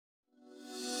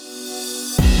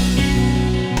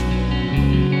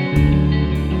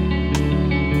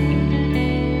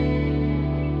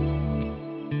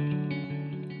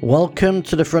Welcome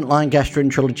to the Frontline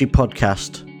Gastroenterology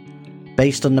podcast,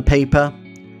 based on the paper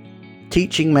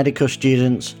Teaching Medical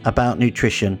Students About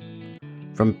Nutrition,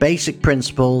 from Basic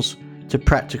Principles to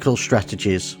Practical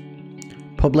Strategies,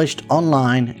 published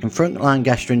online in Frontline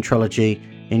Gastroenterology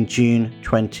in June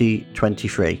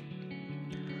 2023.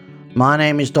 My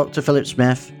name is Dr. Philip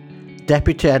Smith,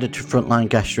 Deputy Editor of Frontline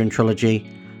Gastroenterology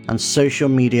and Social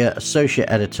Media Associate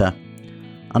Editor,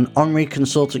 an honorary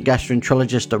consultant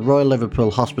gastroenterologist at Royal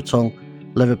Liverpool Hospital,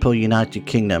 Liverpool, United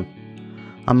Kingdom.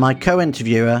 And my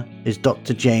co-interviewer is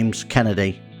Dr. James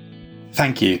Kennedy.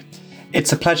 Thank you.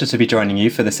 It's a pleasure to be joining you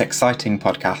for this exciting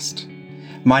podcast.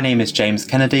 My name is James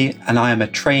Kennedy, and I am a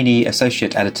trainee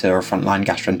associate editor of Frontline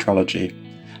Gastroenterology,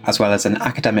 as well as an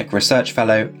academic research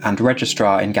fellow and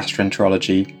registrar in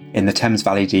gastroenterology in the Thames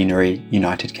Valley Deanery,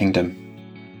 United Kingdom.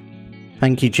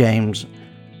 Thank you, James.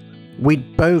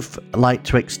 We'd both like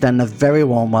to extend a very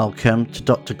warm welcome to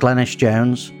Dr. Glenys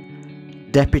Jones,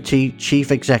 Deputy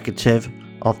Chief Executive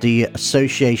of the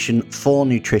Association for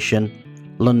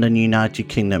Nutrition, London, United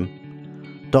Kingdom.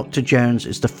 Dr. Jones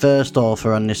is the first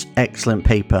author on this excellent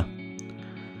paper.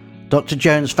 Dr.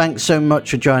 Jones, thanks so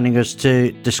much for joining us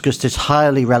to discuss this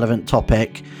highly relevant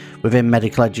topic within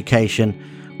medical education,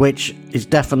 which is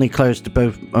definitely close to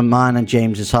both mine and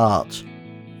James's heart.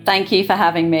 Thank you for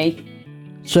having me.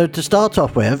 So to start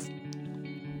off with,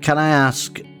 can I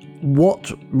ask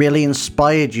what really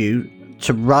inspired you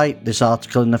to write this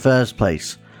article in the first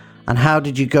place? And how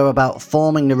did you go about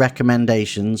forming the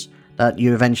recommendations that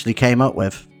you eventually came up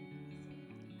with?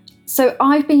 So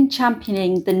I've been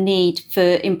championing the need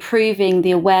for improving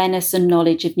the awareness and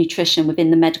knowledge of nutrition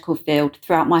within the medical field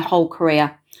throughout my whole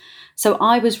career. So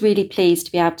I was really pleased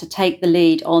to be able to take the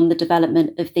lead on the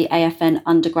development of the AFN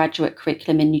undergraduate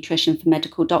curriculum in nutrition for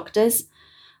medical doctors.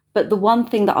 But the one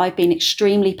thing that I've been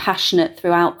extremely passionate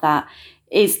throughout that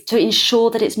is to ensure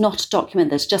that it's not a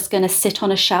document that's just going to sit on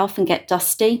a shelf and get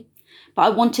dusty. But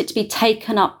I want it to be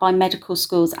taken up by medical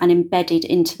schools and embedded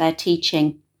into their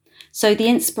teaching. So the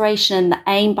inspiration and the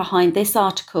aim behind this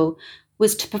article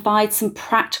was to provide some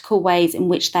practical ways in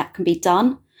which that can be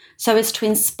done, so as to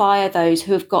inspire those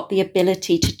who have got the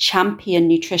ability to champion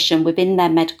nutrition within their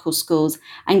medical schools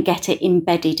and get it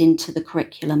embedded into the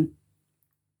curriculum.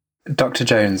 Dr.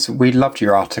 Jones, we loved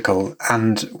your article,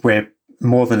 and we're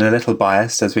more than a little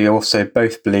biased, as we also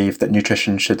both believe that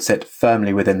nutrition should sit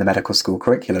firmly within the medical school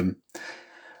curriculum.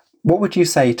 What would you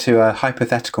say to a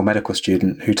hypothetical medical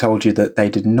student who told you that they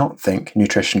did not think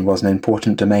nutrition was an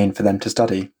important domain for them to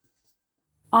study?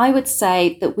 I would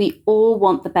say that we all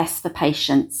want the best for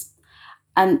patients,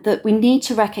 and that we need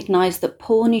to recognise that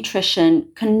poor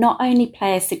nutrition can not only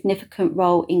play a significant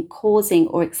role in causing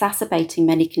or exacerbating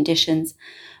many conditions,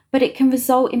 but it can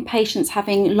result in patients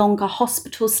having longer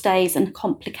hospital stays and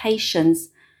complications.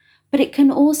 But it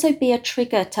can also be a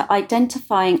trigger to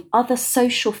identifying other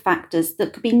social factors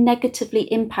that could be negatively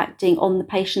impacting on the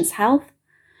patient's health.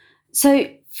 So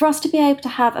for us to be able to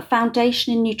have a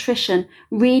foundation in nutrition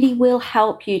really will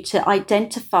help you to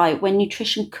identify when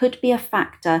nutrition could be a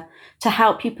factor to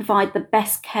help you provide the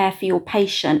best care for your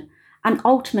patient. And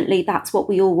ultimately, that's what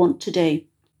we all want to do.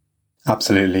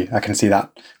 Absolutely. I can see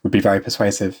that would be very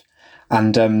persuasive.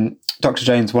 And Dr.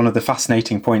 Jones, one of the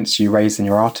fascinating points you raised in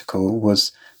your article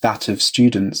was that of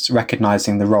students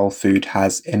recognising the role food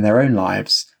has in their own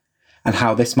lives and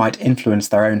how this might influence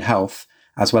their own health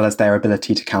as well as their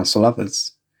ability to counsel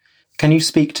others. Can you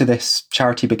speak to this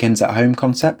charity begins at home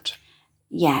concept?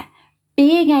 Yeah.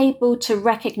 Being able to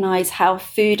recognise how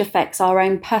food affects our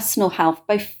own personal health,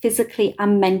 both physically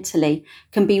and mentally,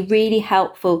 can be really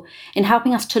helpful in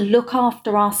helping us to look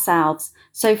after ourselves.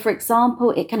 So, for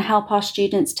example, it can help our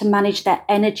students to manage their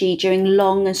energy during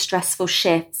long and stressful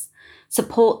shifts,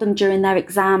 support them during their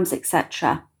exams,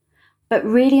 etc. But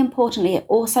really importantly, it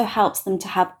also helps them to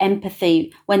have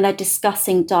empathy when they're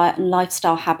discussing diet and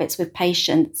lifestyle habits with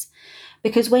patients.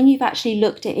 Because when you've actually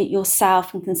looked at it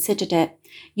yourself and considered it,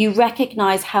 you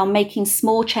recognise how making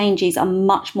small changes are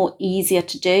much more easier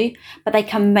to do, but they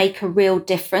can make a real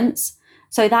difference.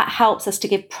 So that helps us to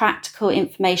give practical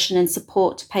information and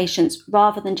support to patients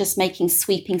rather than just making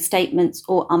sweeping statements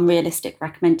or unrealistic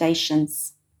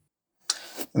recommendations.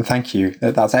 Thank you.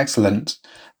 That's excellent.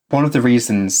 One of the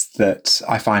reasons that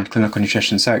I find clinical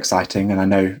nutrition so exciting, and I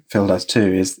know Phil does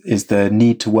too, is the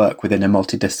need to work within a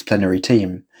multidisciplinary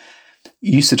team.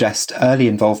 You suggest early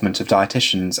involvement of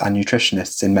dietitians and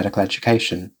nutritionists in medical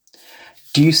education.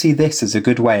 Do you see this as a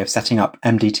good way of setting up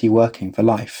MDT working for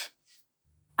life?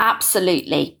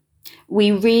 Absolutely.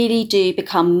 We really do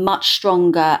become much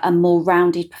stronger and more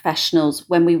rounded professionals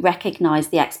when we recognise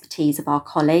the expertise of our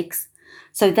colleagues.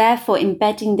 So therefore,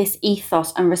 embedding this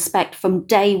ethos and respect from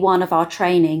day one of our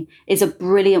training is a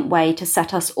brilliant way to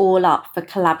set us all up for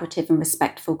collaborative and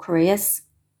respectful careers.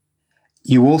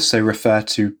 You also refer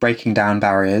to breaking down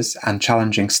barriers and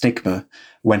challenging stigma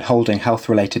when holding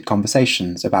health-related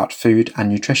conversations about food and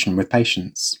nutrition with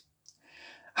patients.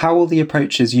 How will the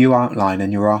approaches you outline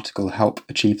in your article help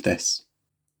achieve this?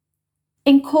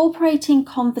 Incorporating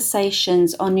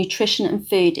conversations on nutrition and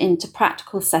food into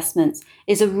practical assessments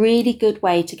is a really good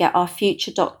way to get our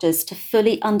future doctors to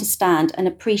fully understand and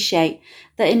appreciate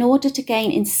that in order to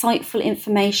gain insightful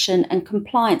information and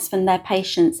compliance from their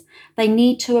patients, they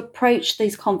need to approach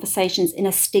these conversations in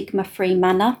a stigma-free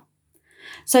manner.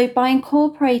 So by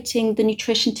incorporating the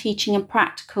nutrition teaching and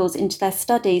practicals into their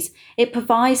studies, it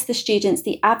provides the students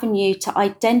the avenue to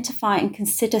identify and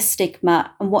consider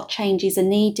stigma and what changes are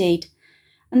needed.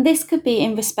 And this could be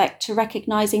in respect to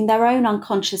recognising their own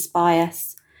unconscious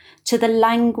bias, to the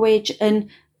language and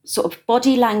sort of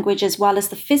body language as well as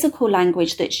the physical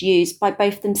language that's used by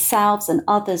both themselves and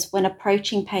others when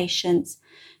approaching patients,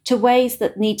 to ways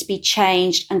that need to be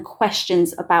changed and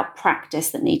questions about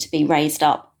practice that need to be raised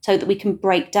up so that we can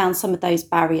break down some of those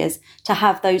barriers to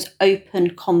have those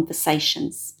open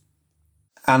conversations.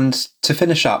 And to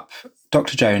finish up,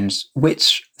 Dr. Jones,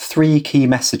 which 3 key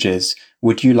messages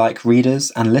would you like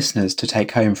readers and listeners to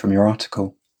take home from your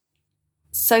article?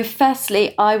 So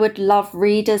firstly, I would love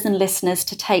readers and listeners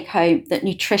to take home that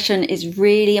nutrition is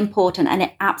really important and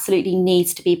it absolutely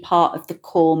needs to be part of the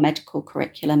core medical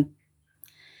curriculum.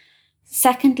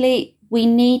 Secondly, we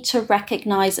need to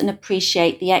recognise and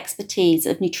appreciate the expertise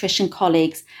of nutrition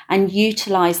colleagues and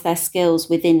utilise their skills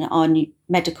within our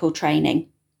medical training.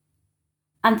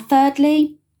 And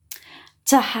thirdly,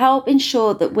 to help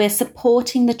ensure that we're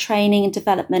supporting the training and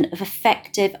development of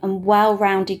effective and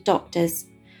well-rounded doctors,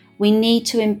 we need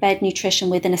to embed nutrition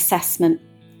within assessment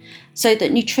so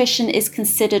that nutrition is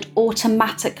considered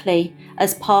automatically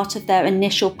as part of their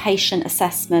initial patient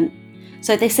assessment.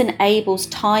 So this enables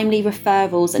timely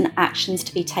referrals and actions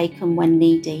to be taken when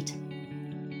needed.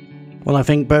 Well, I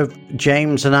think both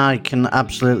James and I can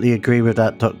absolutely agree with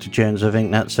that, Dr. Jones. I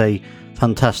think that's a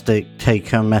fantastic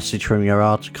take-home message from your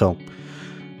article.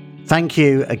 Thank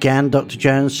you again, Dr.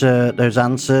 Jones, for those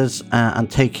answers and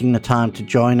taking the time to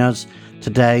join us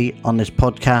today on this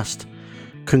podcast.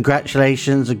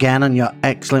 Congratulations again on your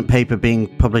excellent paper being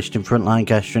published in Frontline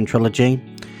Gastroenterology.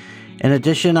 In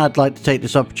addition, I'd like to take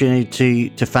this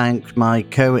opportunity to thank my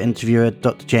co-interviewer,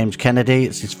 Dr. James Kennedy.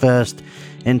 It's his first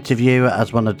interview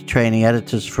as one of the training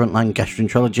editors of Frontline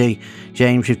Gastroenterology.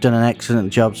 James, you've done an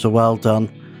excellent job, so well done.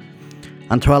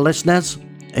 And to our listeners,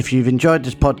 if you've enjoyed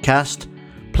this podcast,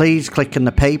 please click on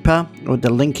the paper, or the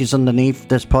link is underneath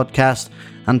this podcast,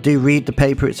 and do read the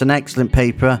paper. It's an excellent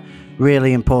paper,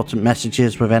 really important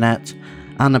messages within it.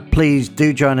 And please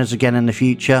do join us again in the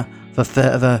future for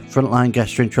further Frontline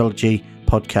Gastroenterology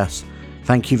podcasts.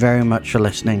 Thank you very much for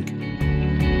listening.